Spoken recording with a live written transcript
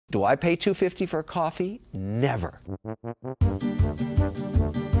Do I pay $2.50 for a coffee? Never.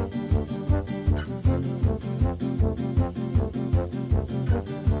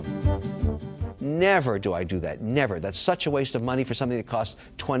 Never do I do that. Never. That's such a waste of money for something that costs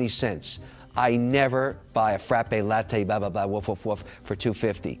 20 cents. I never buy a frappe latte, blah, blah, blah, woof, woof, woof, for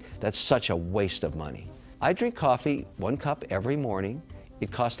 $2.50. That's such a waste of money. I drink coffee, 1 cup every morning.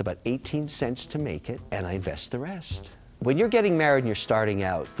 It costs about 18 cents to make it, and I invest the rest. When you're getting married and you're starting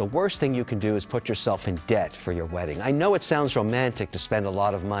out, the worst thing you can do is put yourself in debt for your wedding. I know it sounds romantic to spend a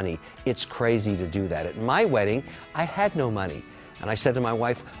lot of money. It's crazy to do that. At my wedding, I had no money. And I said to my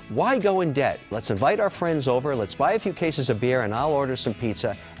wife, why go in debt? Let's invite our friends over, let's buy a few cases of beer, and I'll order some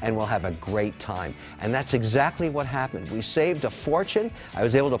pizza, and we'll have a great time. And that's exactly what happened. We saved a fortune. I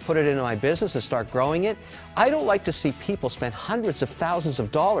was able to put it into my business and start growing it. I don't like to see people spend hundreds of thousands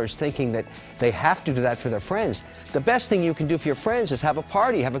of dollars thinking that they have to do that for their friends. The best thing you can do for your friends is have a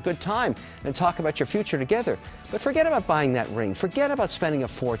party, have a good time, and talk about your future together. But forget about buying that ring. Forget about spending a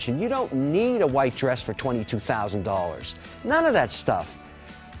fortune. You don't need a white dress for $22,000. None of that stuff.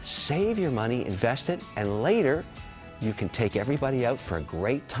 Save your money, invest it, and later you can take everybody out for a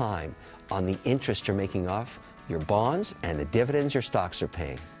great time on the interest you're making off your bonds and the dividends your stocks are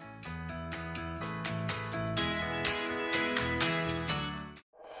paying.